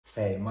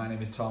Hey, my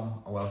name is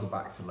Tom and welcome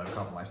back to Low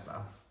Carbon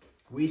Lifestyle.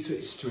 We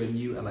switched to a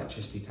new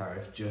electricity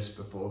tariff just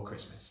before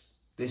Christmas.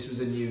 This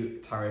was a new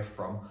tariff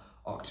from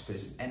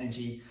Octopus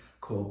Energy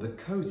called the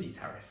Cosy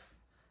tariff,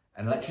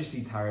 an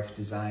electricity tariff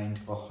designed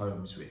for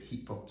homes with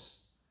heat pumps.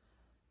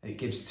 It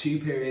gives 2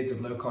 periods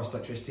of low cost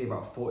electricity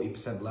about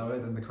 40% lower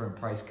than the current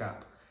price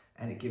cap,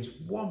 and it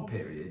gives 1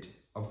 period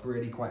of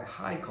really quite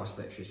high cost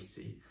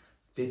electricity,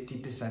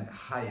 50%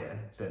 higher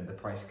than the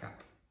price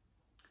cap.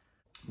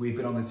 We've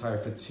been on the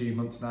tariff for 2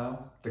 months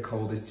now, the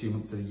coldest 2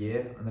 months of the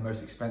year and the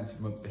most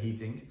expensive months for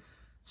heating.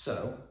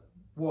 So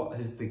what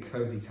has the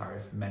Cosy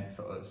tariff meant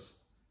for us?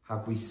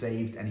 Have we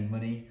saved any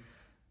money?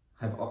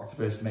 Have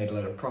Octopus made a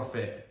lot of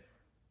profit?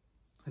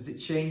 Has it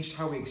changed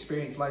how we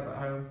experience life at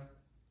home?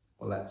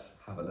 Well, let's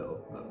have a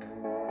little look.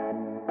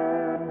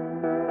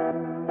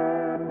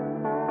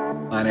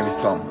 My name is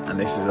Tom, and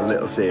this is a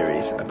little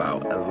series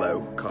about a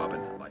low carbon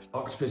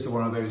lifestyle. Octopus are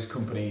one of those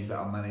companies that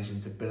are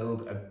managing to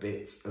build a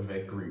bit of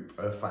a group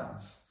of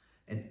fans,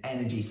 an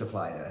energy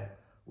supplier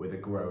with a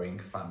growing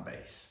fan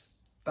base.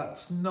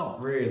 That's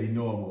not really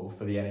normal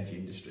for the energy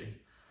industry.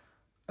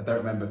 I don't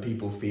remember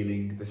people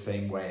feeling the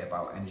same way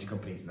about energy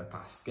companies in the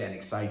past, getting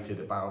excited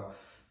about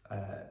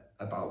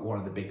one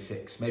of the big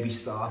six, maybe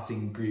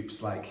starting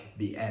groups like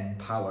the N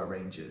Power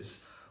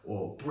Rangers,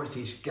 or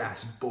British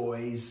Gas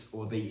Boys,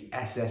 or the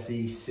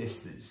SSE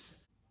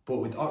Sisters. But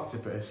with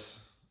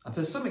Octopus, and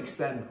to some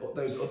extent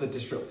those other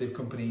disruptive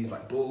companies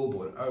like Bulb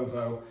or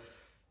OVO,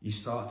 you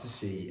start to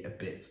see a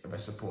bit of a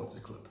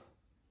supporter club.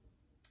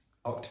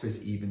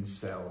 Octopus even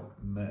sell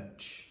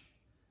merch.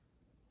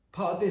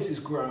 Part of this has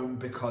grown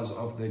because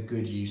of the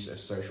good use of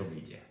social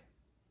media,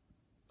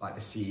 like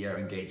the CEO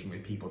engaging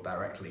with people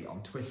directly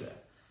on Twitter.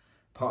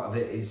 Part of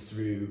it is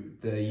through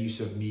the use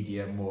of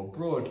media more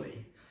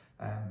broadly.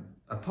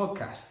 A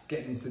podcast,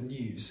 getting into the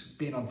news,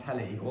 being on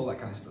telly, all that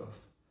kind of stuff.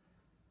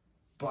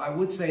 But I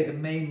would say the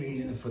main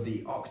reason for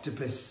the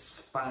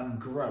Octopus fan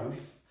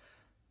growth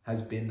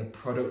has been the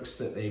products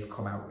that they've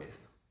come out with.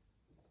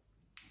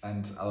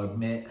 And I'll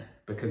admit,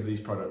 because of these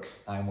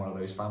products, I'm one of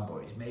those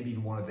fanboys, maybe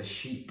even one of the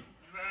sheep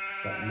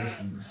that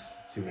listens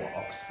to what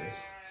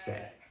Octopus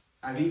say.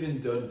 I've even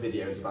done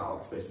videos about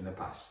Octopus in the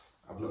past.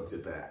 I've looked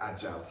at their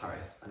agile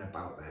tariff and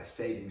about their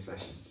saving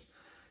sessions.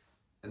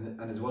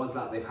 And as well as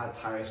that, they've had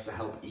tariffs to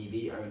help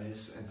EV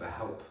owners and to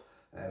help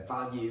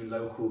value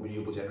local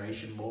renewable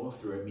generation more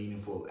through a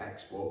meaningful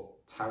export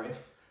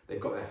tariff. They've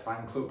got their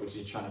fan club, which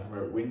is trying to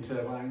promote wind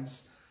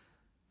turbines.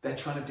 They're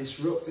trying to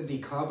disrupt and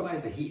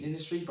decarbonise the heating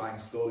industry by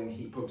installing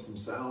heat pumps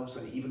themselves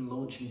and even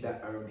launching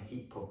their own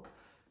heat pump,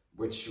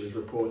 which was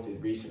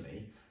reported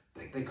recently.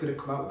 They could have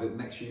come out with it in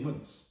the next few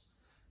months.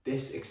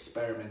 This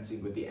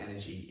experimenting with the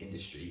energy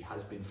industry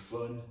has been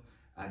fun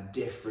and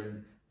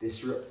different,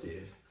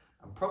 disruptive,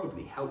 and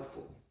probably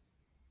helpful.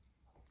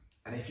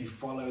 And if you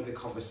follow the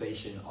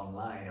conversation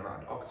online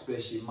around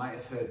Octopus, you might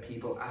have heard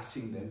people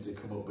asking them to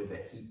come up with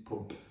a heat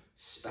pump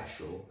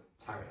special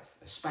tariff,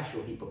 a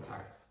special heat pump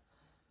tariff.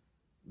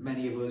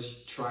 Many of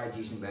us tried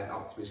using their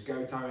Octopus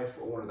Go tariff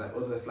or one of their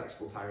other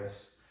flexible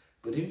tariffs,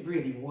 but it didn't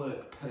really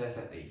work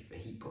perfectly for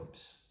heat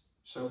pumps.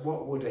 So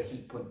what would a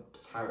heat pump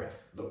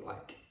tariff look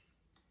like?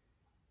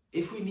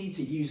 If we need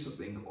to use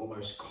something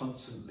almost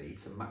constantly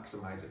to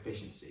maximize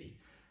efficiency,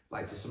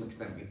 like to some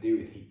extent we do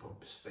with heat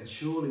pumps, then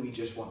surely we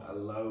just want a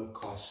low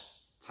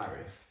cost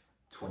tariff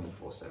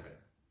 24/7.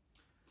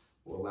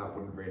 Well, that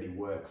wouldn't really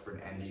work for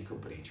an energy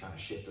company trying to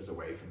shift us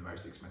away from the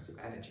most expensive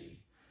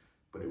energy,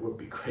 but it would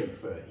be great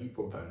for heat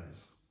pump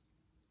owners.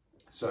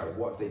 So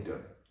what have they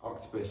done?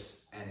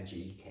 Octopus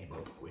Energy came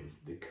up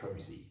with the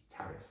Cosy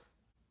tariff.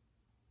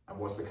 And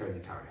what's the Cosy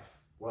tariff?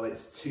 Well,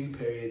 it's 2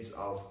 periods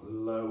of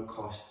low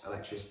cost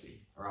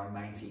electricity, around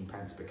 19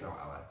 pence per kilowatt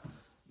hour.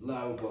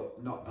 Low,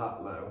 but not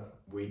that low.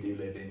 We do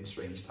live in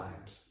strange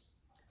times.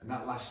 And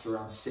that lasts for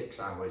around 6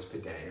 hours per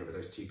day over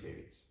those 2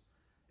 periods.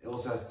 It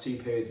also has 2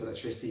 periods of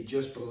electricity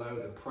just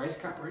below the price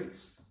cap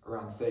rates,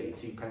 around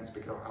 32 pence per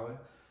kilowatt hour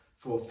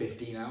for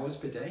 15 hours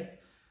per day,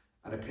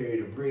 and a period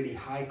of really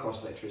high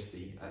cost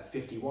electricity at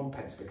 51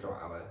 pence per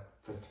kilowatt hour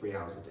for 3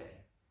 hours a day.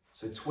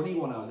 So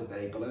 21 hours a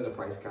day below the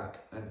price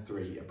cap and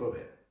 3 above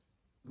it.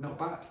 Not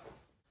bad.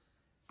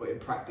 But in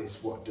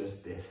practice, what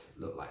does this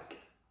look like?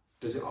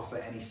 Does it offer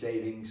any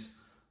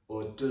savings,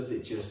 or does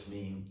it just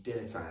mean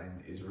dinner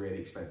time is really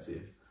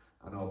expensive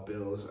and our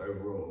bills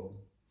overall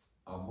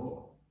are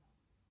more?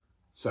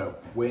 So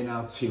we're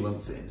now 2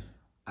 months in,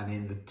 and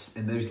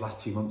in those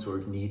last 2 months where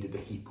we've needed the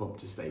heat pump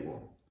to stay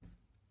warm,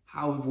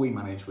 how have we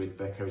managed with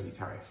the Cosy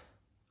tariff?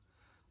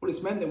 Well,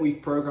 it's meant that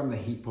we've programmed the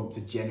heat pump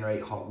to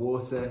generate hot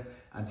water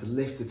and to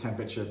lift the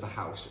temperature of the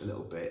house a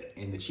little bit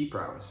in the cheaper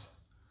hours,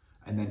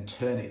 and then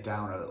turn it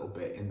down a little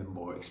bit in the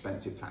more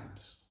expensive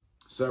times.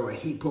 So a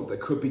heat pump that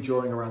could be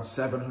drawing around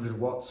 700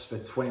 watts for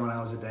 21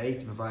 hours a day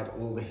to provide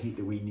all the heat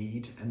that we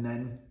need, and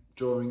then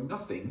drawing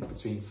nothing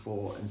between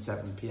 4 and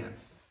 7 p.m.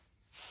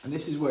 And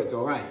this has worked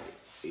all right.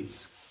 It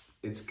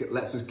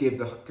lets us give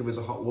us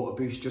a hot water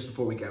boost just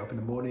before we get up in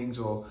the mornings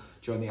or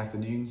during the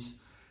afternoons.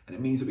 And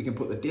it means that we can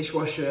put the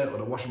dishwasher or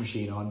the washing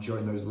machine on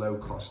during those low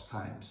cost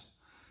times.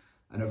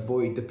 and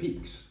avoid the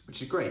peaks,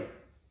 which is great.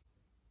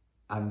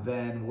 And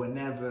then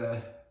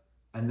whatever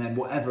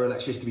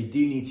electricity we do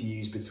need to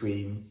use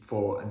between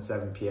 4 and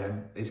 7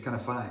 p.m. is kind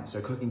of fine.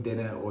 So cooking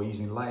dinner or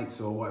using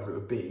lights or whatever it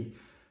would be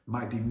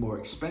might be more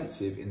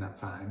expensive in that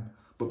time,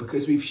 but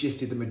because we've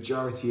shifted the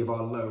majority of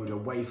our load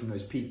away from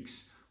those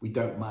peaks, we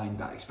don't mind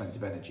that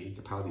expensive energy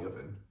to power the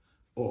oven,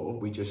 or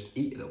we just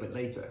eat a little bit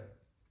later.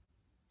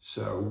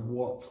 So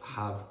what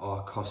have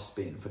our costs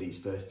been for these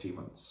first 2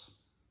 months?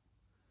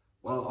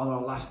 Well, on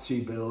our last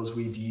 2 bills,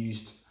 we've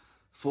used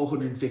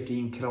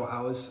 415 kilowatt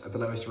hours at the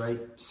lowest rate,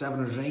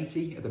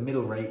 780 at the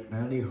middle rate, and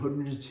only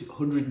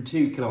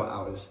 102 kilowatt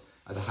hours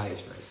at the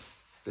highest rate.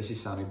 This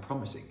is sounding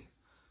promising.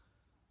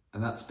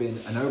 And that's been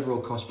an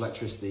overall cost of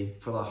electricity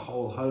for the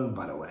whole home,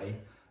 by the way,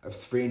 of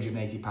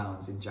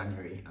 £380 in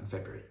January and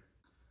February.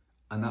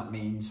 And that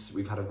means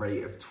we've had a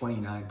rate of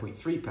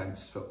 29.3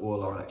 pence for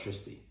all our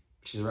electricity,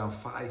 which is around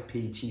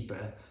 5p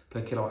cheaper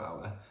per kilowatt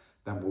hour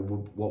than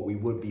what we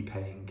would be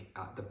paying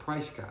at the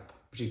price cap,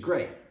 which is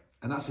great.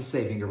 And that's a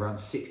saving of around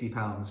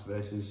 £60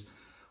 versus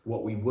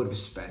what we would have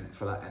spent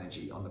for that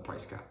energy on the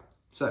price cap.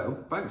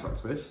 So thanks,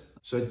 Octopus.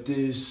 So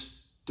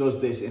does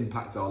this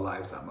impact our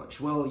lives that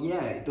much? Well,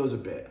 yeah, it does a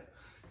bit.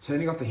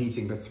 Turning off the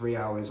heating for 3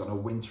 hours on a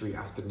wintry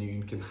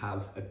afternoon can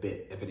have a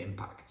bit of an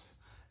impact,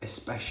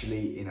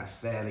 especially in a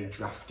fairly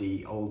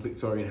drafty old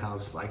Victorian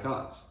house like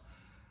ours,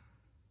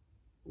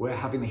 where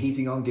having the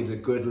heating on gives a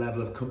good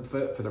level of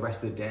comfort for the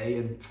rest of the day,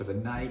 and for the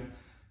night,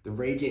 the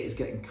radiators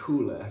getting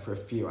cooler for a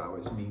few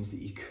hours means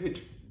that you could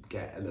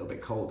get a little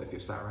bit cold if you're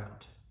sat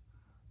around.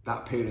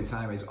 That period of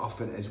time is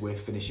often as we're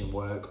finishing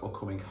work or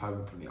coming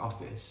home from the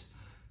office,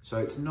 so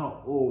it's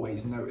not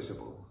always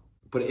noticeable.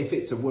 But if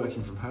it's a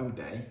working from home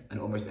day, and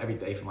almost every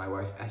day for my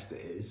wife Esther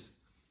is,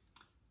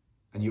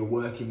 and you're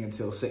working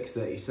until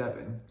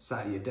 6:37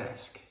 sat at your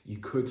desk, you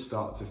could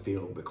start to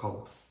feel the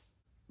cold.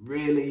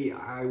 Really,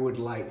 I would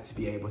like to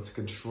be able to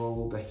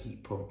control the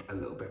heat pump a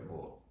little bit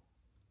more.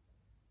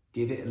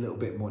 Give it a little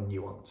bit more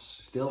nuance.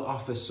 Still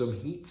offer some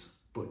heat,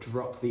 but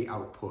drop the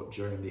output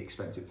during the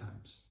expensive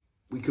times.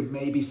 We could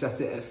maybe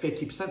set it at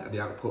 50% of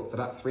the output for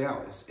that 3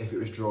 hours. If it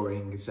was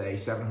drawing, say,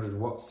 700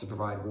 watts to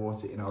provide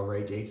water in our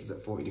radiators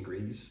at 40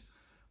 degrees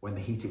when the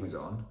heating was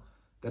on,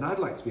 then I'd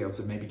like to be able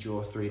to maybe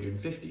draw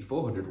 350,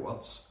 400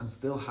 watts and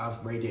still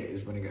have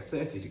radiators running at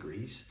 30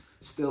 degrees,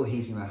 still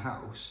heating the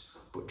house,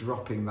 but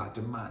dropping that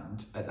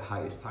demand at the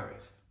highest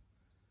tariff.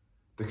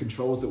 The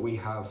controls that we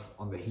have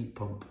on the heat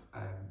pump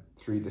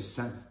through the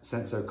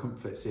Senso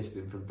Comfort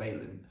system from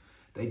Valent,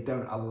 they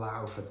don't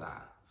allow for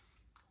that,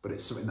 but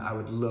it's something that I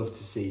would love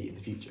to see in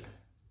the future.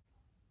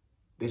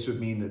 This would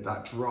mean that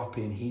that drop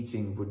in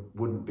heating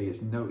wouldn't be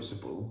as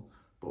noticeable,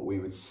 but we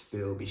would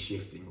still be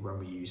shifting when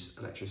we use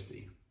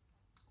electricity,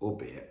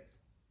 albeit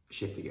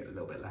shifting it a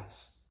little bit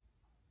less.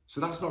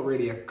 So that's not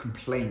really a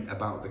complaint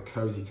about the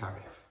Cosy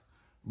tariff,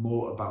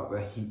 more about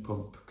the heat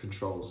pump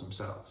controls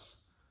themselves.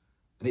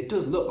 And it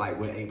does look like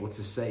we're able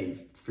to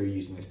save through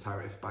using this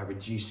tariff by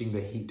reducing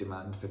the heat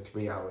demand for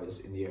 3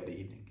 hours in the early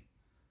evening.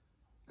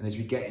 And as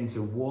we get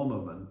into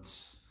warmer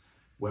months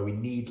where we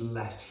need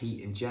less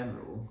heat in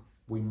general,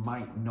 we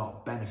might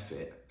not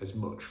benefit as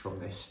much from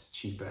this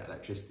cheaper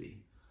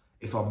electricity.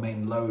 If our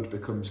main load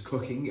becomes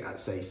cooking at,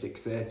 say,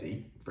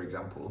 6:30, for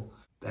example,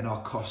 then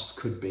our costs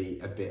could be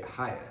a bit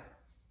higher.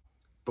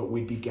 But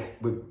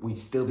we'd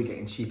still be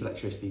getting cheap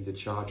electricity to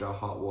charge our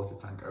hot water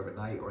tank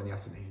overnight or in the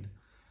afternoon.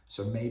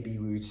 So maybe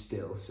we would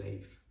still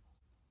save.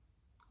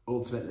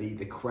 Ultimately,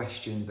 the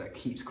question that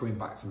keeps coming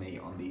back to me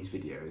on these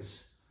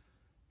videos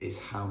is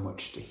how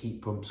much do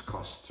heat pumps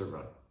cost to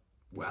run?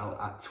 Well,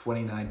 at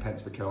 29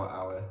 pence per kilowatt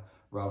hour,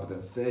 rather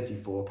than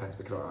 34 pence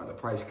per kilowatt hour at the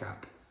price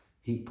cap,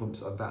 heat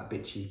pumps are that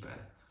bit cheaper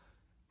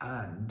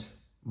and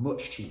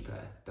much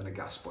cheaper than a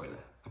gas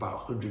boiler, about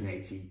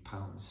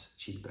 £180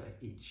 cheaper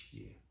each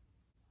year.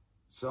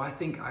 So I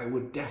think I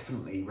would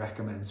definitely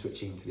recommend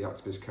switching to the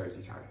Octopus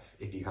Cosy tariff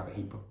if you have a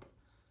heat pump.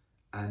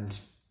 And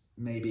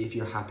maybe if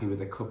you're happy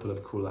with a couple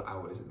of cooler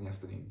hours in the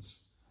afternoons,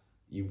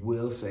 you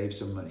will save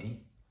some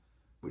money,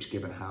 which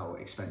given how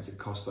expensive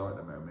costs are at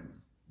the moment,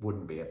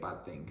 wouldn't be a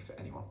bad thing for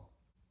anyone.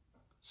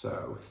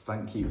 So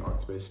thank you,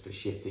 Octopus, for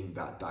shifting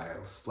that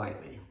dial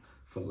slightly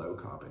for low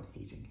carbon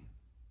heating.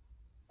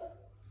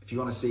 If you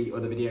want to see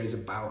other videos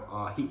about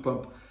our heat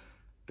pump,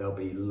 there'll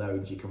be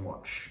loads you can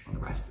watch on the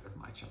rest of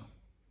my channel.